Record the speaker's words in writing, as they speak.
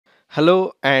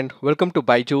Hello and welcome to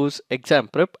BYJU'S Exam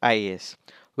Prep IAS.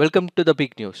 Welcome to the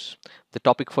big news. The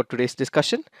topic for today's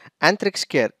discussion, Anthrax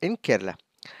care in Kerala.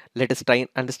 Let us try and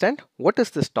understand what is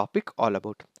this topic all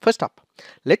about. First up,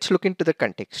 let's look into the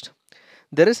context.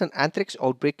 There is an anthrax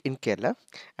outbreak in Kerala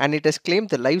and it has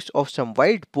claimed the lives of some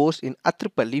wild boars in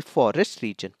Athirappilly forest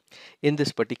region. In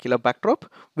this particular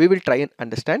backdrop, we will try and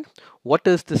understand what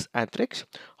is this anthrax,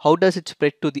 how does it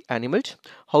spread to the animals,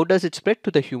 how does it spread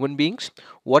to the human beings,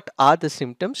 what are the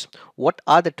symptoms, what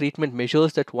are the treatment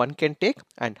measures that one can take,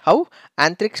 and how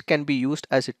anthrax can be used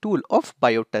as a tool of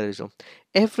bioterrorism.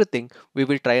 Everything we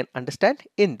will try and understand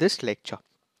in this lecture.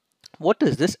 What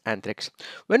is this anthrax?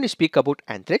 When we speak about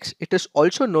anthrax, it is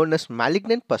also known as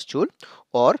malignant pustule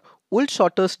or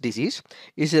woolsorter's disease,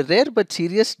 is a rare but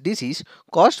serious disease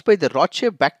caused by the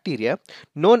rot-shaped bacteria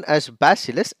known as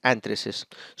Bacillus anthracis.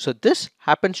 So this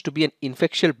happens to be an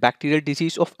infectious bacterial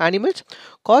disease of animals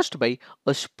caused by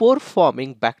a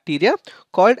spore-forming bacteria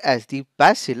called as the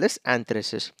Bacillus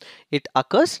anthracis. It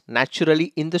occurs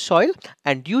naturally in the soil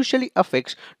and usually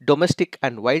affects domestic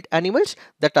and wild animals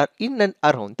that are in and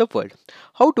around the world.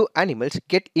 How do animals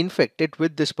get infected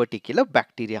with this particular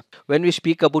bacteria? When we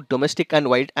speak about domestic and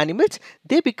wild animals,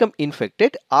 they become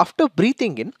infected after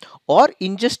breathing in or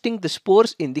ingesting the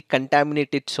spores in the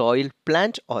contaminated soil,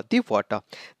 plants or the water.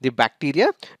 The bacteria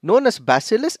known as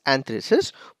Bacillus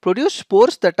anthracis produce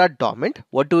spores that are dormant.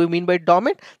 What do we mean by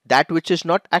dormant? That which is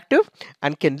not active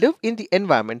and can live in the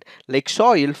environment like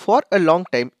soil for a long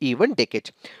time, even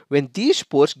decades. When these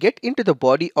spores get into the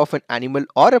body of an animal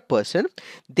or a person,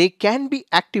 they can be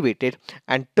activated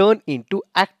and turn into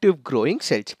active growing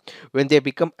cells. When they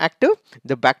become active,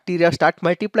 the bacteria start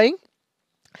multiplying.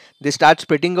 They start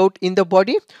spreading out in the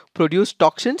body, produce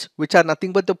toxins which are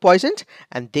nothing but the poisons,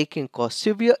 and they can cause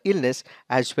severe illness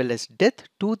as well as death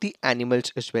to the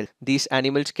animals as well. These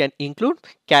animals can include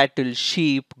cattle,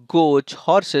 sheep, goats,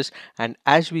 horses, and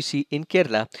as we see in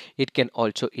Kerala, it can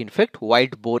also infect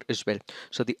wild boar as well.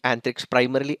 So the anthrax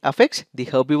primarily affects the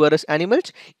herbivorous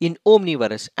animals, in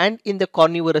omnivorous and in the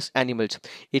carnivorous animals.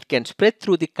 It can spread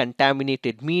through the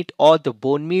contaminated meat or the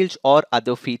bone meals or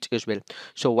other feeds as well.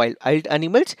 So while wild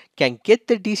animals can get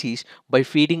the disease by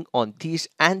feeding on these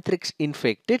anthrax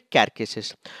infected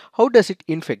carcasses. How does it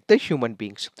infect the human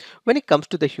beings? When it comes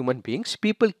to the human beings,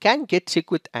 people can get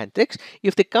sick with anthrax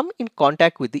if they come in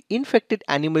contact with the infected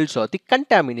animals or the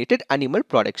contaminated animal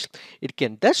products. It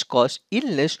can thus cause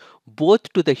illness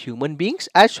both to the human beings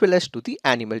as well as to the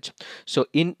animals. So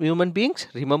in human beings,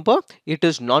 remember, it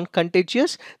is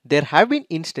non-contagious. There have been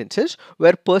instances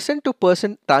where person to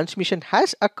person transmission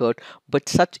has occurred, but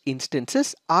such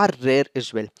instances are rare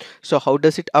as well. So how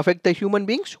does it affect the human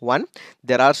beings? One,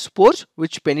 there are spores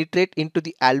which penetrate into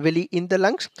the alveoli in the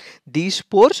lungs. These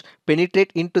spores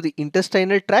penetrate into the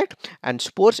intestinal tract and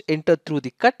spores enter through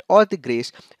the cut or the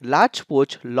graze. Large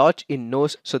spores lodge in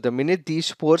nose. So the minute these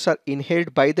spores are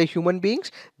inhaled by the human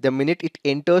beings, the minute it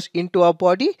enters into our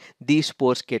body, these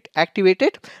spores get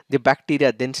activated. The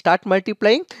bacteria then start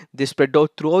multiplying. They spread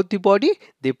out throughout the body.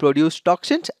 They produce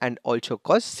toxins and also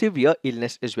cause severe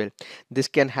illness as well. This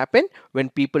can happen when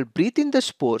people breathe in the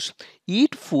spores,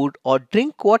 eat food or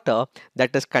drink water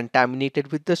that is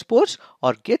contaminated with the spores,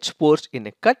 or get spores in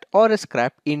a cut or a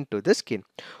scrap into the skin.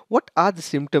 What are the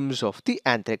symptoms of the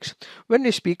anthrax? When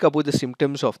we speak about the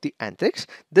symptoms of the anthrax,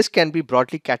 this can be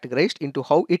broadly categorized into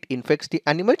how it infects the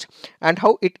animals and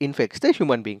how it infects the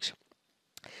human beings.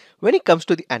 When it comes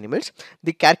to the animals,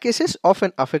 the carcasses of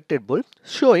an affected bull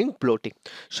showing bloating.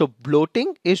 So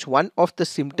bloating is one of the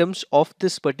symptoms of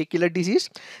this particular disease.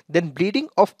 Then bleeding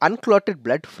of unclotted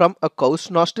blood from a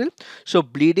cow's nostril. So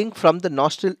bleeding from the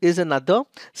nostril is another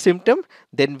symptom.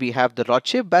 Then we have the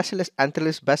rot-shaped Bacillus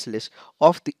anthracis bacillus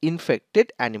of the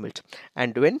infected animals.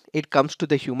 And when it comes to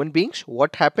the human beings,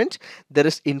 what happens? There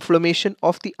is inflammation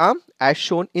of the arm as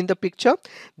shown in the picture.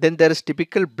 Then there is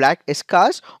typical black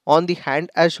scars on the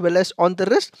hand as well as on the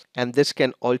wrist, and this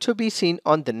can also be seen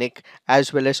on the neck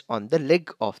as well as on the leg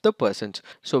of the persons.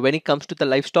 So when it comes to the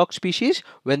livestock species,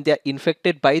 when they are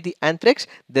infected by the anthrax,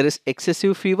 there is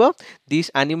excessive fever. These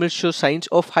animals show signs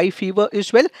of high fever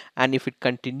as well, and if it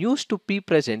continues to be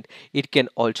present, it can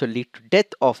also lead to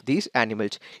death of these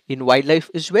animals. In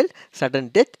wildlife as well, sudden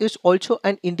death is also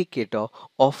an indicator,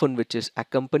 often which is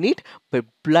accompanied by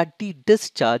bloody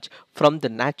discharge from the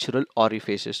natural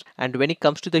orifices. And when it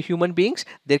comes to the human beings,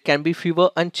 there can be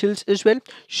fever and chills as well,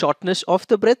 shortness of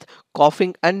the breath,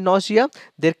 coughing and nausea.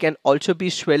 There can also be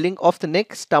swelling of the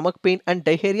neck, stomach pain and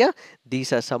diarrhea.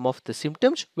 These are some of the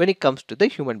symptoms when it comes to the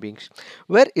human beings.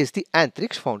 Where is the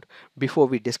anthrax found? Before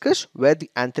we discuss where the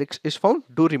anthrax is found,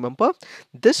 do remember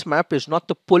this map is not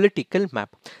the political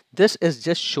map. This is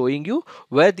just showing you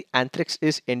where the anthrax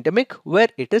is endemic, where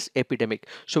it is epidemic.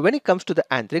 So when it comes to the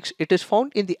anthrax, it is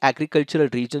found in the agricultural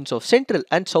regions of Central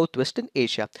and Southwestern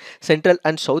Asia. Central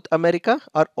and South America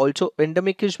are also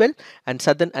endemic as well, and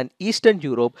Southern and Eastern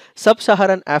Europe,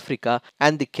 Sub-Saharan Africa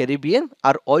and the Caribbean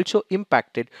are also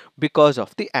impacted because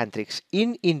of the anthrax.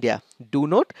 In India, do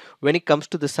note when it comes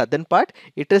to the southern part,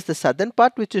 it is the southern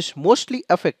part which is mostly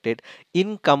affected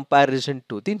in comparison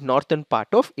to the northern part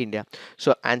of India.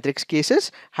 So anthrax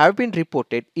cases have been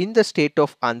reported in the state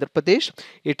of Andhra Pradesh.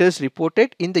 It is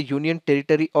reported in the Union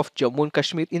Territory of Jammu and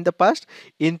Kashmir in the past,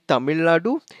 in Tamil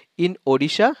Nadu, in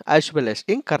Odisha as well as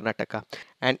in Karnataka.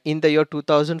 And in the year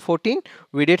 2014,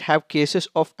 we did have cases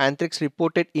of anthrax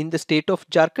reported in the state of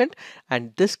Jharkhand,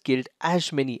 and this killed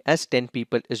as many as 10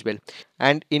 people as well.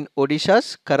 And in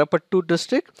Odisha's Karapattu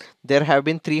district, there have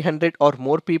been 300 or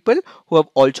more people who have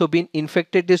also been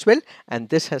infected as well, and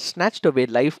this has snatched away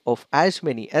life of as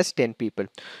many as 10 people.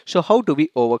 So how do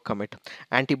we overcome it?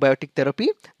 Antibiotic therapy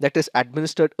that is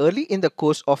administered early in the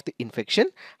course of the infection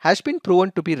has been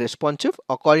proven to be responsive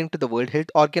according to the World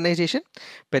Health Organization.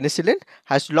 Penicillin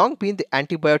has long been the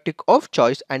antibiotic of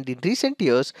choice, and in recent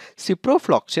years,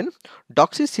 ciprofloxacin,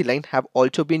 doxycycline have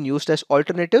also been used as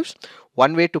alternatives.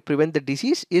 One way to prevent the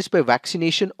disease is by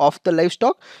vaccination of the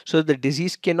livestock so the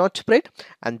disease cannot spread,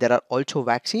 and there are also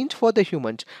vaccines for the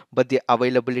humans, but their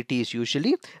availability is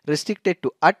usually restricted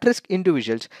to at-risk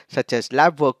individuals such as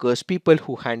lab workers, people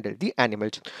who handle the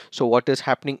animals. So what is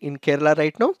happening in Kerala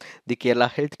right now? The Kerala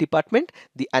Health Department,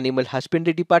 the Animal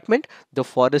Husbandry Department, the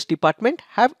Forest Department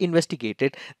have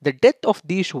investigated the death of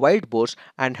these wild boars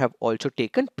and have also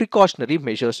taken precautionary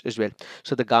measures as well.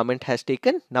 So the government has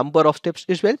taken number of steps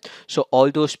as well. So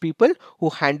all those people who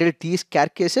handle these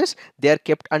carcasses, they are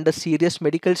kept under serious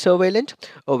medical surveillance.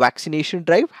 A vaccination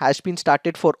drive has been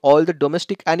started for all the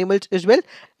domestic animals as well,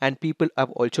 and people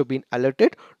have also been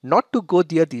alerted not to go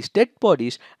near these dead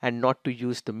bodies and not to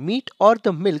use the meat or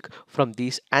the milk from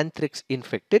these anthrax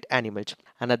infected animals.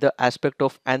 Another aspect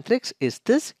of anthrax is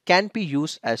this can be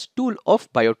used as tool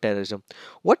of bioterrorism.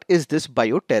 What is this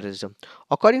bioterrorism?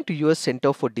 According to US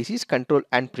Center for Disease Control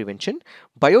and Prevention,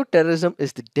 bioterrorism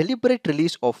is the deliberate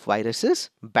release of viruses,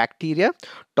 bacteria,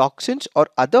 toxins or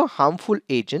other harmful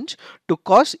agents to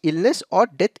cause illness or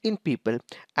death in people,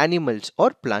 animals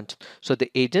or plants. So the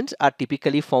agents are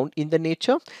typically found in the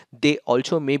nature. They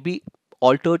also may be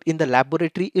altered in the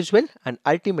laboratory as well, and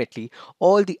ultimately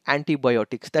all the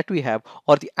antibiotics that we have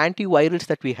or the antivirals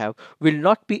that we have will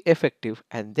not be effective,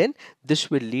 and then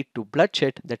this will lead to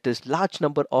bloodshed, that is large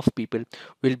number of people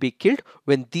will be killed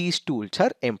when these tools are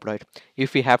employed.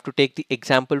 If we have to take the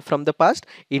example from the past,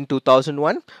 in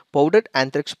 2001 powdered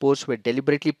anthrax spores were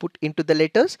deliberately put into the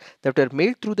letters that were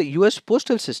mailed through the US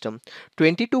postal system.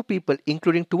 22 people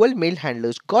including 12 mail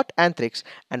handlers got anthrax,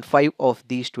 and 5 of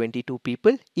these 22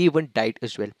 people even died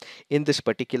as well. In this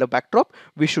particular backdrop,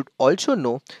 we should also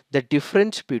know the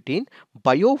difference between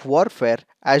bio-warfare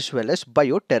as well as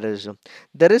bioterrorism.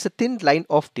 There is a thin line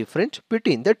of difference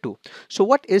between the two. So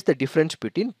what is the difference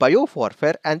between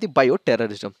bio-warfare and the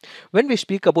bioterrorism? When we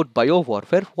speak about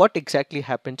bio-warfare, what exactly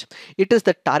happens? It is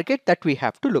the target that we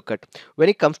have to look at. When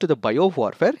it comes to the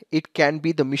bio-warfare, it can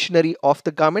be the machinery of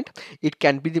the government, it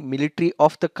can be the military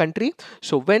of the country.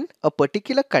 So when a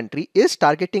particular country is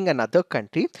targeting another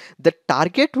country, the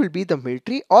target will be the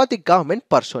military or the government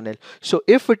personnel. So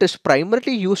if it is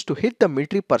primarily used to hit the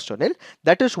military personnel,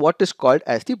 that is what is called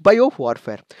as the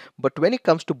bio-warfare. But when it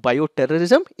comes to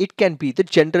bioterrorism, it can be the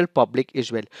general public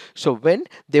as well. So when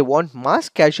they want mass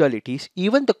casualties,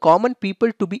 even the common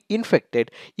people to be infected,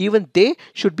 even they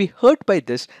should be hurt by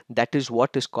this, that is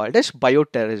what is called as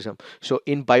bioterrorism. So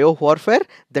in bio-warfare,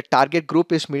 the target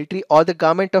group is military or the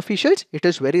government officials. It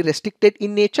is very restricted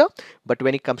in nature. But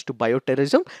when it comes to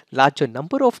bioterrorism, larger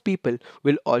number of people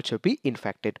will also be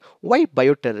infected. Why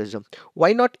bioterrorism?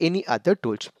 Why not any other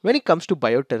tools? When it comes to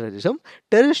bioterrorism,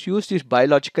 terrorists use these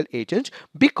biological agents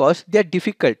because they are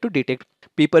difficult to detect.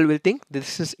 People will think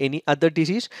this is any other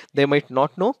disease. They might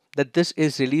not know that this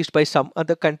is released by some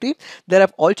other country. There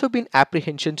have also been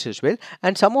apprehensions as well,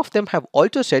 and some of them have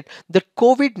also said that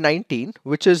COVID-19,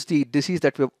 which is the disease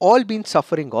that we have all been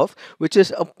suffering of, which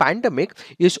is a pandemic,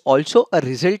 is also a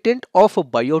resultant of a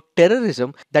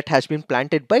bioterrorism that has been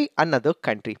planted by another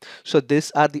country. So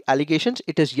these are the allegations.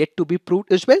 It is yet to be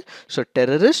proved as well. So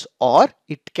terrorists, or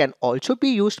it can also be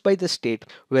used by the state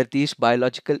where these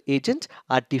biological agents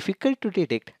are difficult to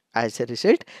detect as a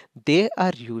result, they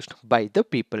are used by the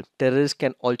people. Terrorists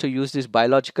can also use these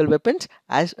biological weapons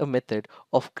as a method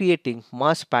of creating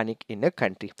mass panic in a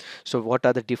country. So, what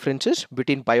are the differences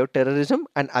between bioterrorism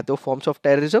and other forms of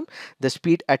terrorism? The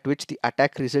speed at which the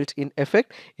attack results in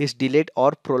effect is delayed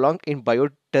or prolonged in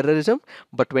bioterrorism,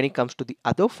 but when it comes to the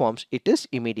other forms, it is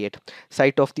immediate.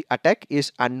 Site of the attack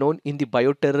is unknown in the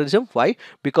bioterrorism. Why?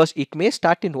 Because it may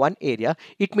start in one area,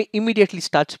 it may immediately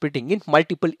start spreading in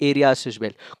multiple areas as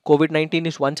well. COVID-19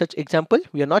 is one such example.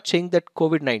 We are not saying that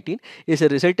COVID-19 is a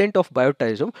resultant of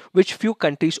bioterrorism, which few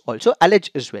countries also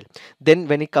allege as well. Then,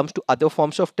 when it comes to other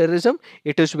forms of terrorism,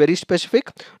 it is very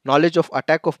specific. Knowledge of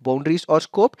attack of boundaries or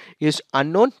scope is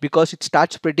unknown because it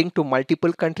starts spreading to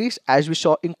multiple countries, as we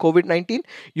saw in COVID-19.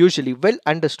 Usually well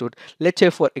understood. Let's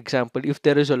say, for example, if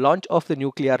there is a launch of the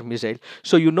nuclear missile,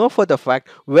 so you know for the fact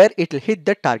where it will hit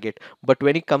the target. But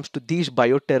when it comes to these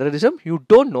bioterrorism, you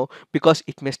don't know because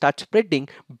it may start spreading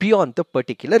beyond the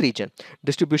particular region.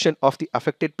 Distribution of the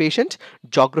affected patients,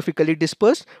 geographically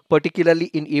dispersed, particularly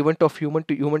in event of human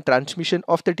to human transmission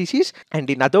of the disease, and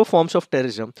in other forms of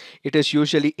terrorism, it is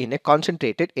usually in a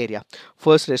concentrated area.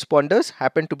 First responders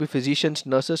happen to be physicians,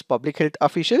 nurses, public health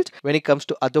officials. When it comes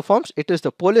to other forms, it is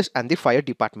the police and the fire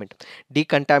department.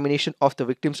 Decontamination of the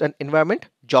victims and environment,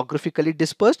 geographically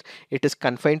dispersed, it is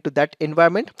confined to that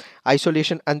environment.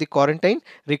 Isolation and the quarantine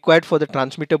required for the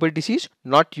transmittable disease,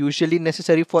 not usually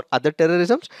necessary for other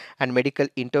terrorisms. And medical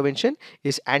intervention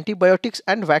is antibiotics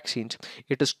and vaccines.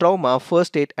 It is trauma,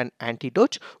 first aid and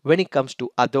antidotes when it comes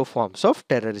to other forms of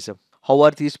terrorism. How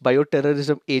are these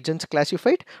bioterrorism agents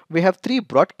classified? We have three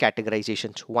broad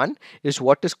categorizations. One is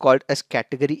what is called as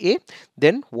category A,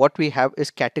 then what we have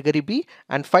is category B,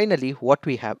 and finally what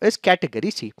we have is category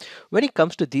C. When it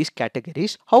comes to these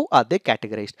categories, how are they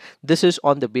categorized? This is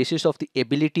on the basis of the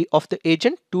ability of the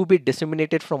agent to be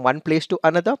disseminated from one place to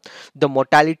another, the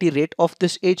mortality rate of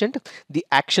this agent, the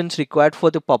actions required for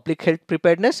the public health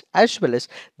preparedness, as well as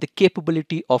the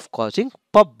capability of causing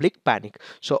public panic.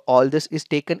 So all this is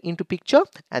taken into picture,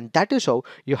 and that is how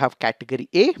you have category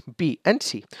A, B and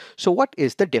C. So what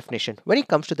is the definition? When it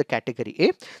comes to the category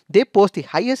A, they pose the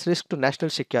highest risk to national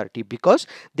security because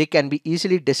they can be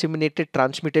easily disseminated,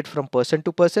 transmitted from person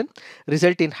to person,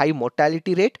 result in high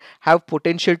mortality rate, have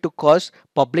potential to cause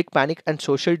public panic and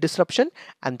social disruption,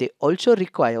 and they also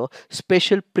require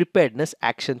special preparedness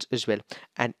actions as well.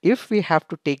 And if we have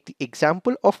to take the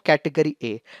example of category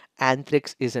A,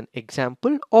 anthrax is an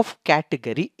example of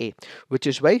category A, which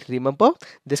is why remember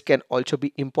this can also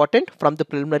be important from the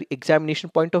preliminary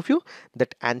examination point of view,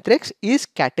 that anthrax is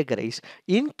categorized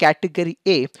in category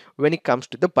A when it comes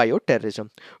to the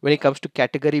bioterrorism. When it comes to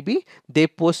category B, they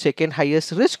pose second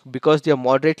highest risk because they are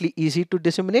moderately easy to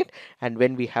disseminate, and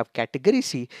when we have category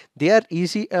C, they are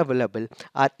easy available,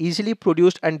 are easily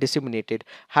produced and disseminated,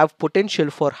 have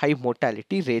potential for high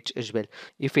mortality rates as well.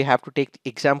 If we have to take the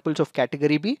examples of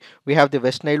category B, we have the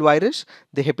West Nile virus,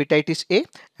 the hepatitis A,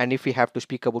 and if we have to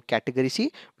speak about category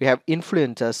C, we have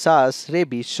influenza, SARS,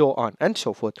 rabies, so on and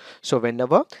so forth. So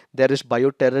whenever there is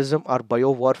bioterrorism or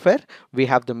biowarfare, we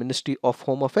have the Ministry of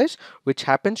Home Affairs, which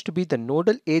happens to be the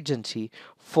nodal agency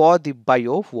for the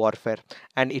biowarfare,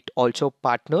 and it also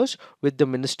partners with the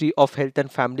Ministry of Health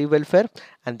and Family Welfare,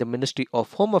 and the Ministry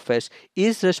of Home Affairs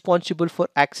is responsible for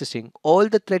accessing all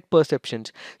the threat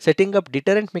perceptions, setting up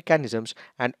deterrent mechanisms,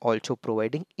 and also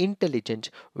providing intelligence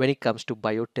when it comes to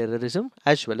bioterrorism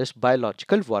as well as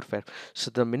biological warfare.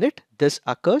 So the minute this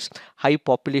occurs, high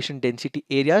population density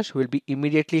areas will be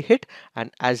immediately hit,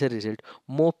 and as a result,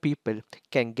 more people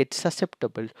can get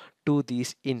susceptible to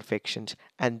these infections,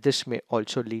 and this may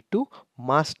also lead to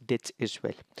mass deaths as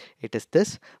well. It is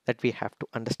this that we have to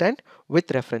understand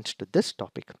with reference to this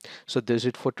topic. So this is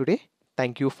it for today.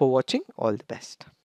 Thank you for watching. All the best.